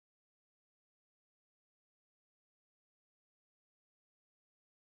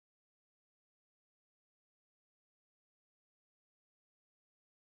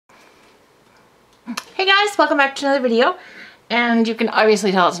guys, welcome back to another video. And you can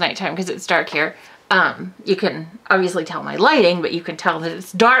obviously tell it's nighttime because it's dark here. You can obviously tell my lighting, but you can tell that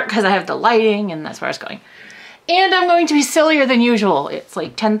it's dark because I have the lighting, and that's where I was going. And I'm going to be sillier than usual. It's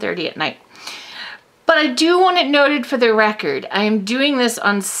like 10:30 at night. But I do want it noted for the record, I am doing this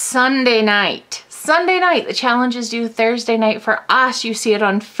on Sunday night. Sunday night. The challenge is due Thursday night for us. You see it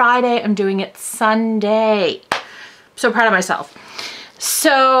on Friday. I'm doing it Sunday. So proud of myself.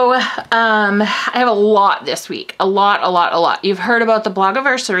 So I have a lot this week. A lot. You've heard about the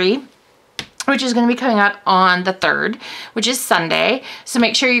Blogiversary, which is going to be coming up on the 3rd, which is Sunday. So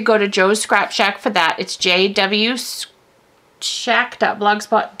make sure you go to Joe's Scrap Shack for that. It's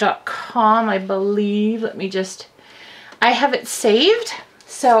jwshack.blogspot.com, I believe. I have it saved.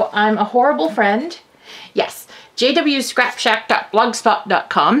 So I'm a horrible friend. Yes,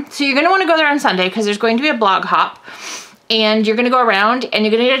 jwscrapshack.blogspot.com. So you're going to want to go there on Sunday because there's going to be a blog hop. And you're going to go around and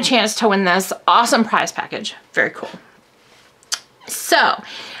you're going to get a chance to win this awesome prize package. Very cool. So I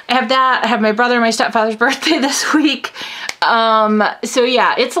have that. I have my brother and my stepfather's birthday this week. So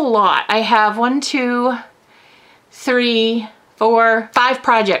yeah, it's a lot. I have 1, 2, 3, 4, 5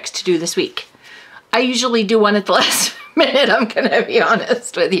 projects to do this week. I usually do one at the last minute, I'm going to be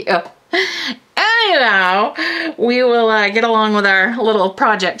honest with you. Anyhow, we will get along with our little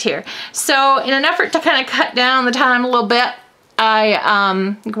project here. So in an effort to kind of cut down the time a little bit,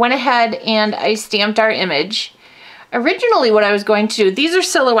 I went ahead and I stamped our image. Originally what I was going to do, these are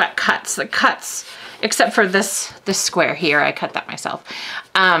silhouette cuts, the cuts, except for this square here, I cut that myself.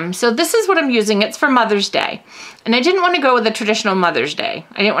 So this is what I'm using. It's for Mother's Day. And I didn't want to go with the traditional Mother's Day.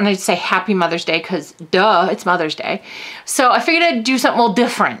 I didn't want to say Happy Mother's Day because duh, it's Mother's Day. So I figured I'd do something a little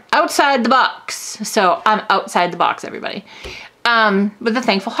different, outside the box. So I'm outside the box, everybody. With a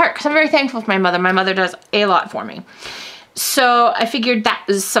thankful heart, because I'm very thankful for my mother. My mother does a lot for me. So I figured that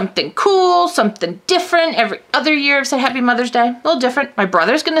was something cool, something different. Every other year I've said Happy Mother's Day, a little different. My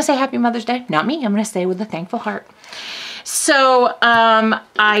brother's gonna say Happy Mother's Day, not me. I'm gonna say with a thankful heart. So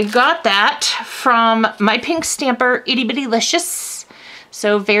I got that from My Pink Stamper Itty Bitty Licious.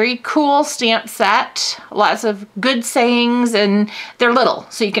 So very cool stamp set, lots of good sayings, and they're little,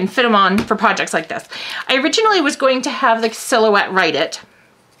 so you can fit them on for projects like this. I originally was going to have the silhouette write it.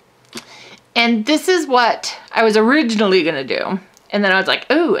 And this is what I was originally gonna do. And then I was like,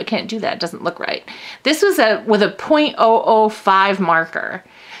 oh, I can't do that, it doesn't look right. This was with a .005 marker.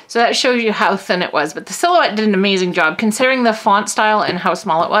 So that shows you how thin it was, but the silhouette did an amazing job. Considering the font style and how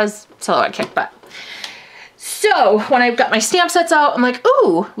small it was, silhouette kicked butt. So when I got my stamp sets out, I'm like,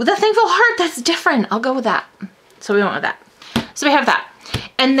 ooh, with a thankful heart, that's different. I'll go with that. So we went with that. So we have that.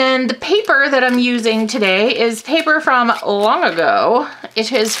 And then the paper that I'm using today is paper from long ago.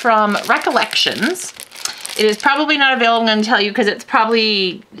 It is from Recollections. It is probably not available, I'm going to tell you, because it's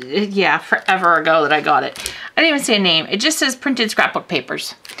probably, yeah, forever ago that I got it. I didn't even say a name. It just says printed scrapbook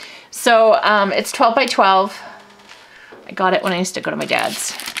papers. So it's 12 by 12. I got it when I used to go to my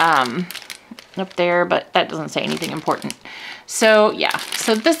dad's up there, but that doesn't say anything important. So yeah,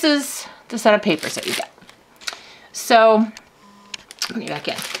 so this is the set of papers that you get. So put me back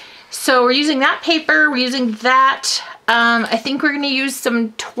in. So we're using that paper, we're using that. I think we're gonna use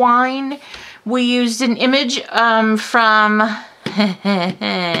some twine. We used an image from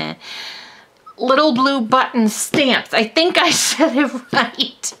Little Blue Button Stamps. I think I said it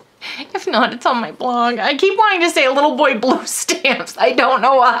right. If not, it's on my blog. I keep wanting to say Little Boy Blue Stamps. I don't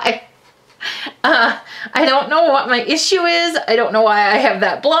know why. I don't know what my issue is. I don't know why I have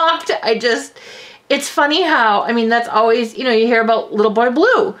that blocked. It's funny how, I mean, that's always, you know, you hear about Little Boy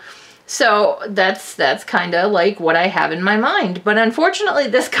Blue. So that's kind of like what I have in my mind. But unfortunately,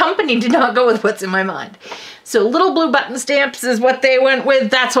 this company did not go with what's in my mind. So Little Blue Button Stamps is what they went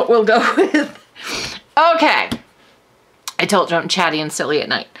with. That's what we'll go with. Okay. I told you I'm chatty and silly at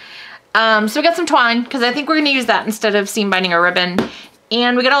night. So we got some twine because I think we're going to use that instead of seam binding or ribbon.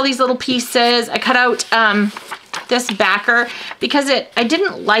 And we got all these little pieces. I cut out this backer because I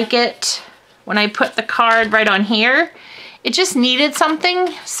didn't like it when I put the card right on here. It just needed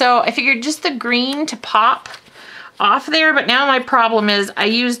something. So I figured just the green to pop off there. But now my problem is I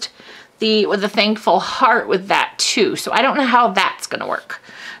used with a thankful heart with that too. So I don't know how that's going to work.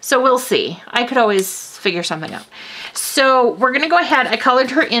 So we'll see. I could always figure something out. So we're going to go ahead. I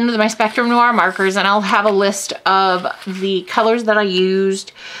colored her in with my Spectrum Noir markers, and I'll have a list of the colors that I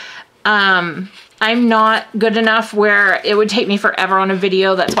used. I'm not good enough where it would take me forever on a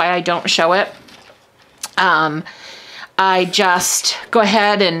video. That's why I don't show it. I just go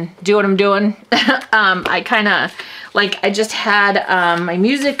ahead and do what I'm doing. I kind of, like, I just had my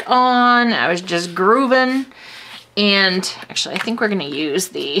music on. I was just grooving. And actually, I think we're gonna use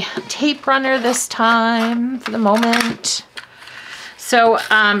the tape runner this time for the moment. So,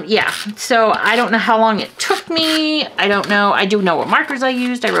 yeah, so I don't know how long it took me. I don't know. I do know what markers I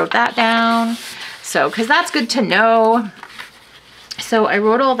used. I wrote that down. So, because that's good to know. So I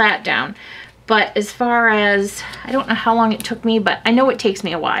wrote all that down. But as far as, I don't know how long it took me, but I know it takes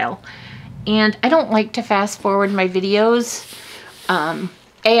me a while. And I don't like to fast forward my videos. I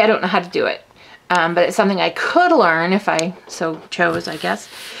don't know how to do it. But it's something I could learn if I so chose, I guess.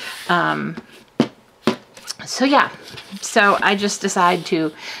 So yeah, so I just decide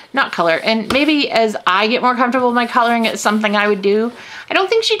to not color. And maybe as I get more comfortable with my coloring, it's something I would do. I don't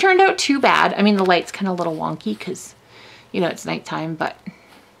think she turned out too bad. I mean, the light's kind of a little wonky because, you know, it's nighttime, but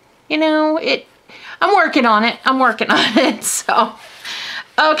you know, I'm working on it. I'm working on it. So,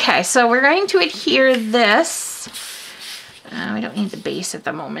 okay, so we're going to adhere this. We don't need the base at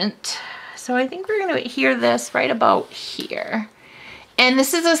the moment. So I think we're going to adhere this right about here. And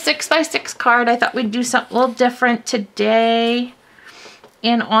this is a 6x6 card. I thought we'd do something a little different today.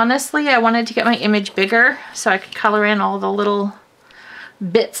 And honestly, I wanted to get my image bigger so I could color in all the little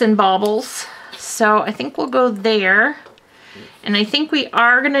bits and baubles. So I think we'll go there. And I think we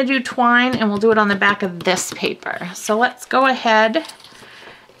are going to do twine, and we'll do it on the back of this paper. So let's go ahead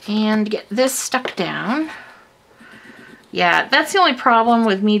and get this stuck down. Yeah, that's the only problem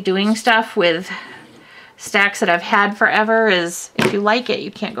with me doing stuff with stacks that I've had forever is if you like it,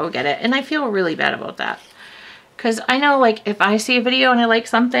 you can't go get it. And I feel really bad about that. Because I know, like, if I see a video and I like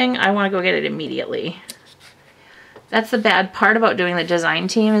something, I want to go get it immediately. That's the bad part about doing the design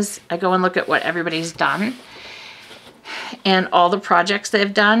team is I go and look at what everybody's done and all the projects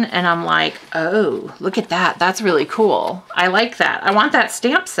they've done, and I'm like, oh, look at that. That's really cool. I like that. I want that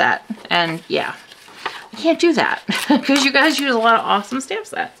stamp set. And yeah, I can't do that because you guys use a lot of awesome stamp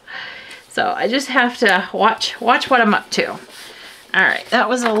sets. So I just have to watch what I'm up to. All right, that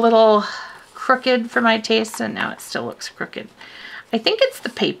was a little crooked for my taste, and now it still looks crooked. I think it's the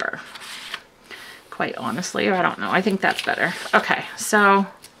paper, quite honestly, or I don't know. I think that's better. Okay, so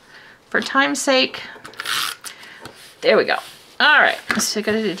for time's sake, there we go. All right, so I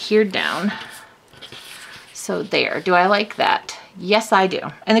got it adhered down. So there, do I like that? Yes, I do.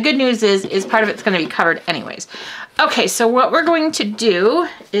 And the good news is part of it's going to be covered anyways. Okay, so what we're going to do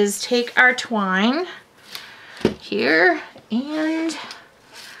is take our twine here and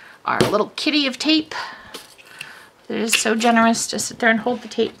our little kitty of tape that is so generous to sit there and hold the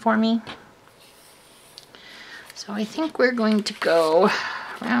tape for me. So I think we're going to go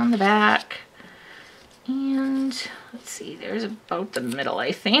around the back and let's see, there's about the middle,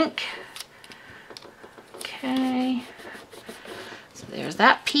 I think. Okay. So there's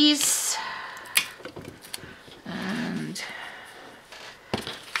that piece. And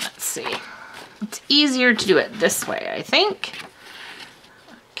let's see. It's easier to do it this way, I think.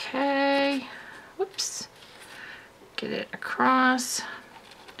 Okay. Whoops. Get it across.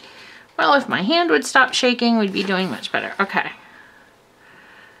 Well, if my hand would stop shaking, we'd be doing much better. Okay.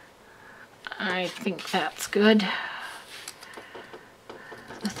 I think that's good.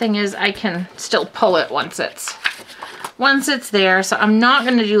 The thing is, I can still pull it once it's there. So I'm not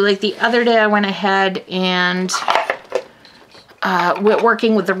going to do like the other day I went ahead and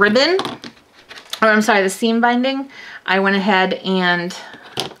working with the ribbon, or I'm sorry, the seam binding. I went ahead and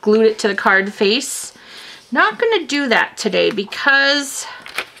glued it to the card face. Not going to do that today because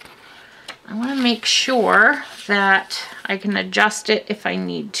I want to make sure that I can adjust it if I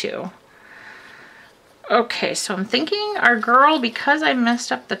need to. Okay, so I'm thinking our girl, because I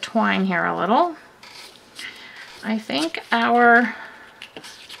messed up the twine here a little, I think our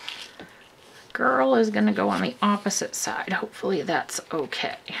girl is going to go on the opposite side. Hopefully that's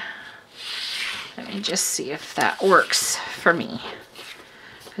okay. Let me just see if that works for me,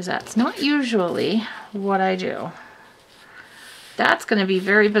 because that's not usually what I do. That's going to be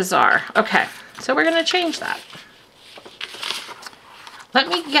very bizarre. Okay, so we're going to change that. Let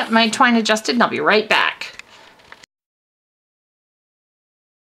me get my twine adjusted and I'll be right back.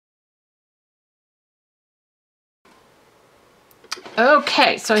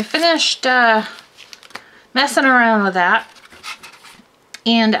 Okay, so I finished messing around with that.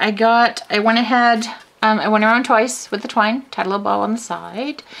 And I went ahead, I went around twice with the twine, tied a little bow on the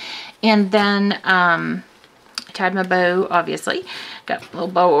side. And then I tied my bow, obviously. Got a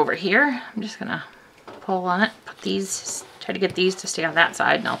little bow over here. I'm just gonna pull on it, put these, try to get these to stay on that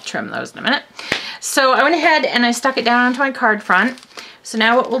side, and I'll trim those in a minute. So I went ahead and I stuck it down onto my card front. So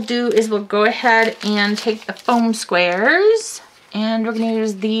now what we'll do is we'll go ahead and take the foam squares, and we're gonna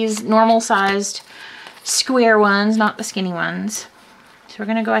use these normal sized square ones, not the skinny ones. So we're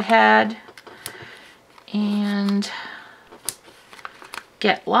gonna go ahead and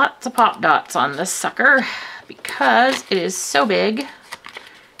get lots of pop dots on this sucker because it is so big.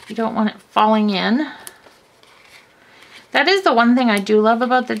 You don't want it falling in. That is the one thing I do love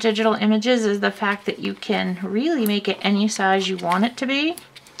about the digital images, is the fact that you can really make it any size you want it to be.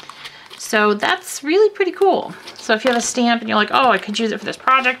 So that's really pretty cool. So if you have a stamp and you're like, oh, I could use it for this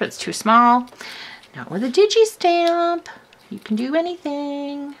project, but it's too small. Not with a digi stamp. You can do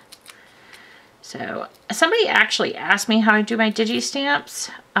anything. So somebody actually asked me how I do my digi stamps.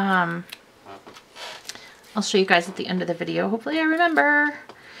 I'll show you guys at the end of the video. Hopefully I remember.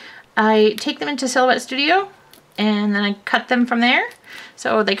 I take them into Silhouette Studio and then I cut them from there.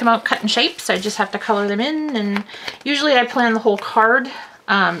 So they come out cut in shapes. I just have to color them in, and usually I plan the whole card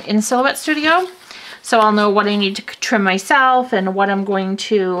in Silhouette Studio. So I'll know what I need to trim myself and what I'm going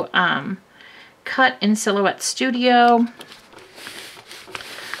to cut in Silhouette Studio.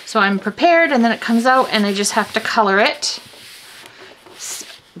 So I'm prepared, and then it comes out and I just have to color it. So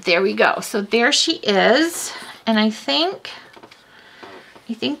there we go. So there she is. And I think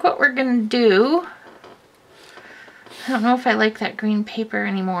what we're gonna do, I don't know if I like that green paper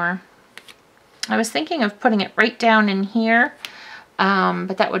anymore. I was thinking of putting it right down in here,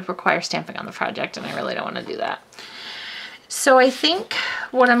 but that would require stamping on the project, and I really don't want to do that. So I think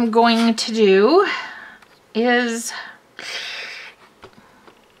what I'm going to do is,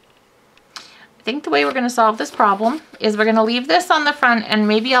 I think the way we're going to solve this problem is we're going to leave this on the front, and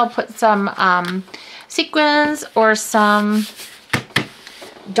maybe I'll put some sequins or some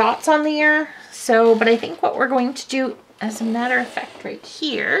dots on there. So, but I think what we're going to do, as a matter of fact, right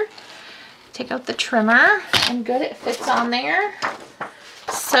here, take out the trimmer, and good, it fits on there.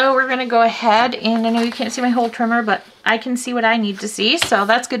 So we're going to go ahead, and I know you can't see my whole trimmer, but I can see what I need to see, so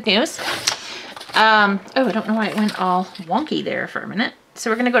that's good news. Oh, I don't know why it went all wonky there for a minute. So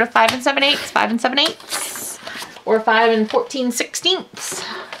we're going to go to 5 7/8, 5 7/8, or 5 14/16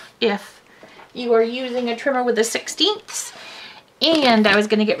 if you are using a trimmer with a 16th. And I was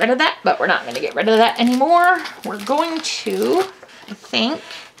going to get rid of that, but we're not going to get rid of that anymore. We're going to, I think,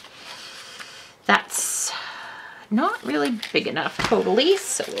 that's not really big enough totally.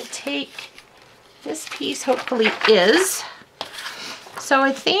 So we'll take this piece, hopefully is. So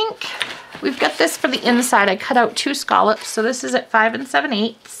I think we've got this for the inside. I cut out 2 scallops. So this is at 5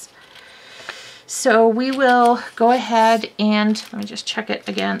 7/8. So we will go ahead and, let me just check it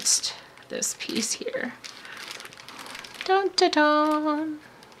against this piece here. Dun, dun, dun.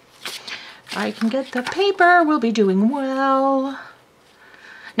 I can get the paper, we'll be doing well.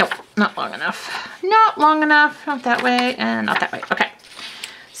 Nope, not long enough. Not long enough, not that way, and not that way. Okay,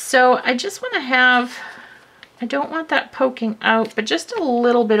 so I just want to have, I don't want that poking out, but just a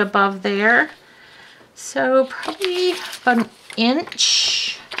little bit above there. So probably about 1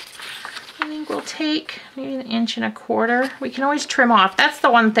 inch. I think we'll take maybe 1.25 inches. We can always trim off. That's the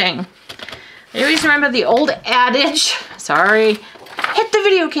one thing. I always remember the old adage, sorry, hit the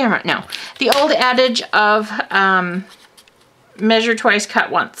video camera. No, the old adage of measure twice, cut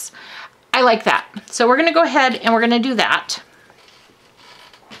once. I like that. So we're gonna go ahead and we're gonna do that.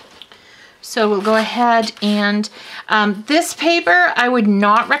 So we'll go ahead and, this paper, I would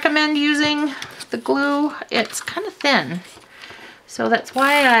not recommend using the glue. It's kind of thin. So that's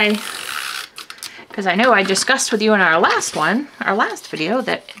why because I know I discussed with you in our last video,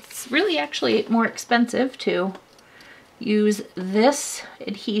 that it's really actually more expensive to use this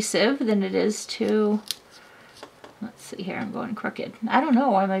adhesive than it is to, let's see here, I'm going crooked. I don't know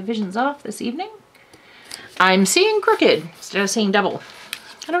why my vision's off this evening. I'm seeing crooked instead of seeing double.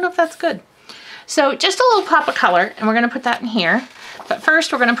 I don't know if that's good. So just a little pop of color, and we're gonna put that in here. But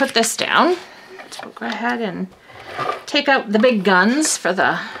first we're gonna put this down. So we'll go ahead and take out the big guns for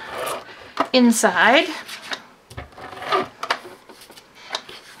the inside.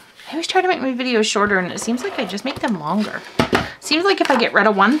 I always try to make my videos shorter, and it seems like I just make them longer. Seems like if I get rid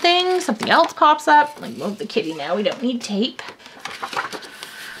of one thing, something else pops up. Like move the kitty now, we don't need tape.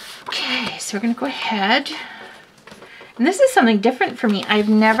 Okay, so we're gonna go ahead. And this is something different for me. I've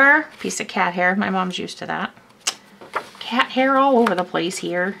never, piece of cat hair, my mom's used to that. Cat hair all over the place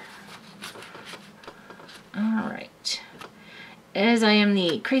here. All right. As I am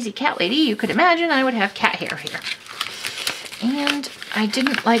the crazy cat lady, you could imagine I would have cat hair here. And I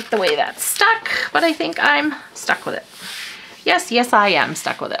didn't like the way that stuck, but I think I'm stuck with it. Yes, yes, I am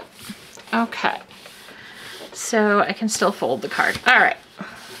stuck with it. Okay. So I can still fold the card. All right.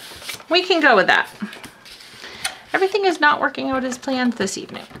 We can go with that. Everything is not working out as planned this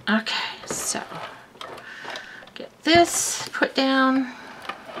evening. Okay, so get this put down.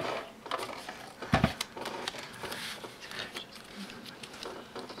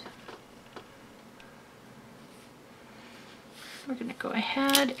 go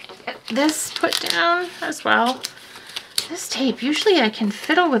ahead and get this put down as well. This tape, usually I can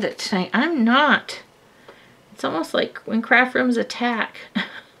fiddle with it tonight. I'm not. It's almost like when craft rooms attack.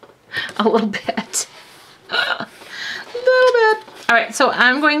 A little bit. A little bit. All right, so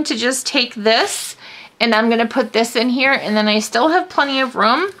I'm going to just take this and I'm gonna put this in here, and then I still have plenty of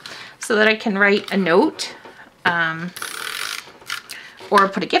room so that I can write a note or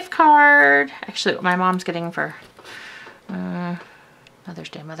put a gift card. Actually, what my mom's getting for Mother's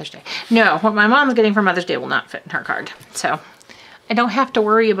Day. No, what my mom's getting for Mother's Day will not fit in her card. So I don't have to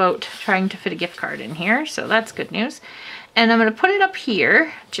worry about trying to fit a gift card in here. So that's good news. And I'm going to put it up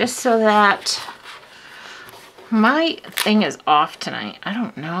here just so that my thing is off tonight. I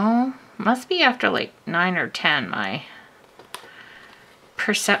don't know. Must be after like 9 or 10 my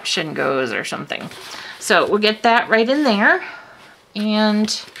perception goes or something. So we'll get that right in there.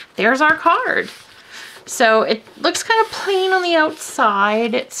 And there's our card. So it looks kind of plain on the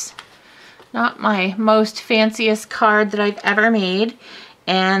outside. It's not my most fanciest card that I've ever made.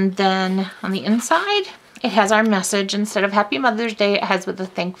 And then on the inside, it has our message. Instead of Happy Mother's Day, it has with a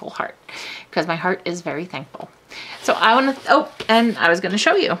thankful heart, because my heart is very thankful. So I want to, oh, and I was going to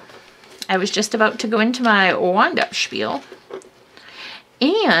show you. I was just about to go into my wind-up spiel.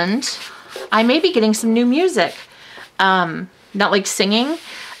 And I may be getting some new music. Not like singing.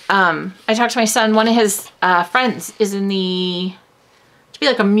 I talked to my son, one of his friends is in to be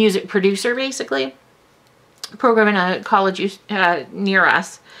like a music producer, basically, program in a college near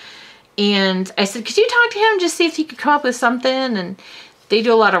us. And I said, could you talk to him, just see if he could come up with something? And they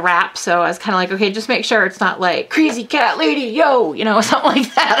do a lot of rap, so I was kind of like, okay, just make sure it's not like crazy cat lady, yo, you know, something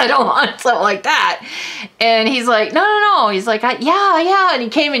like that. I don't want something like that. And he's like, no. He's like, yeah. And he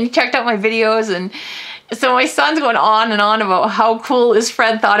came and he checked out my videos, and so my son's going on and on about how cool his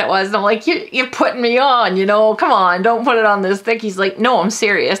friend thought it was. And I'm like, you're putting me on, you know, come on, don't put it on this thick. He's like, no, I'm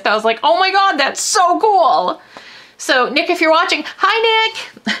serious. And I was like, oh my God, that's so cool. So Nick, if you're watching, hi Nick.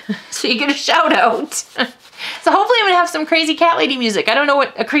 So you get a shout out. So hopefully I'm gonna have some crazy cat lady music. I don't know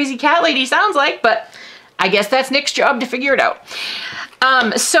what a crazy cat lady sounds like, but I guess that's Nick's job to figure it out.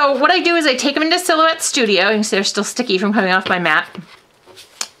 So what I do is I take them into Silhouette Studio. You can see they're still sticky from coming off my mat.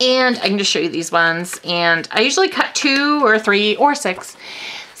 And I can just show you these ones. And I usually cut 2 or 3 or 6.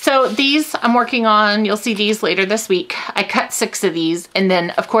 So these I'm working on, you'll see these later this week. I cut 6 of these. And then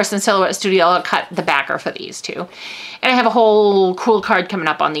of course in Silhouette Studio, I'll cut the backer for these too. And I have a whole cool card coming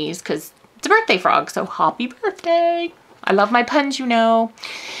up on these because it's a birthday frog. So happy birthday. I love my puns, you know.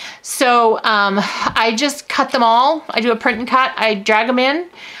 So I just cut them all. I do a print and cut. I drag them in.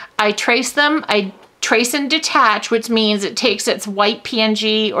 I trace them. I trace and detach, which means it takes its white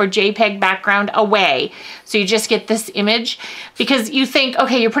PNG or JPEG background away. So you just get this image, because you think,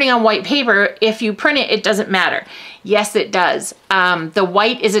 okay, you're putting on white paper. If you print it, it doesn't matter. Yes, it does. The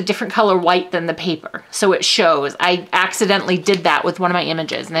white is a different color white than the paper. So it shows. I accidentally did that with one of my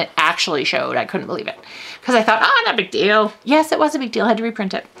images and it actually showed. I couldn't believe it because I thought, oh, not a big deal. Yes, it was a big deal. I had to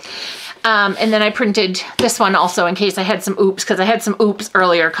reprint it. And then I printed this one also in case I had some oops, because I had some oops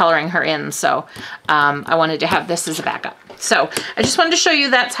earlier coloring her in. So I wanted to have this as a backup. So I just wanted to show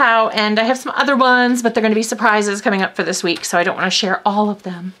you that's how, and I have some other ones, but they're going to be surprises coming up for this week. So I don't want to share all of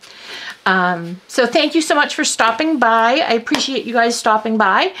them. So thank you so much for stopping by. I appreciate you guys stopping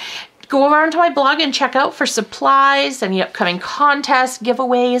by. Go over onto my blog and check out for supplies, any upcoming contests,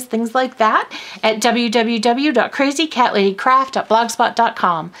 giveaways, things like that at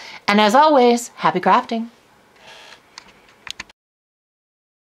www.crazycatladycraft.blogspot.com. And as always, happy crafting.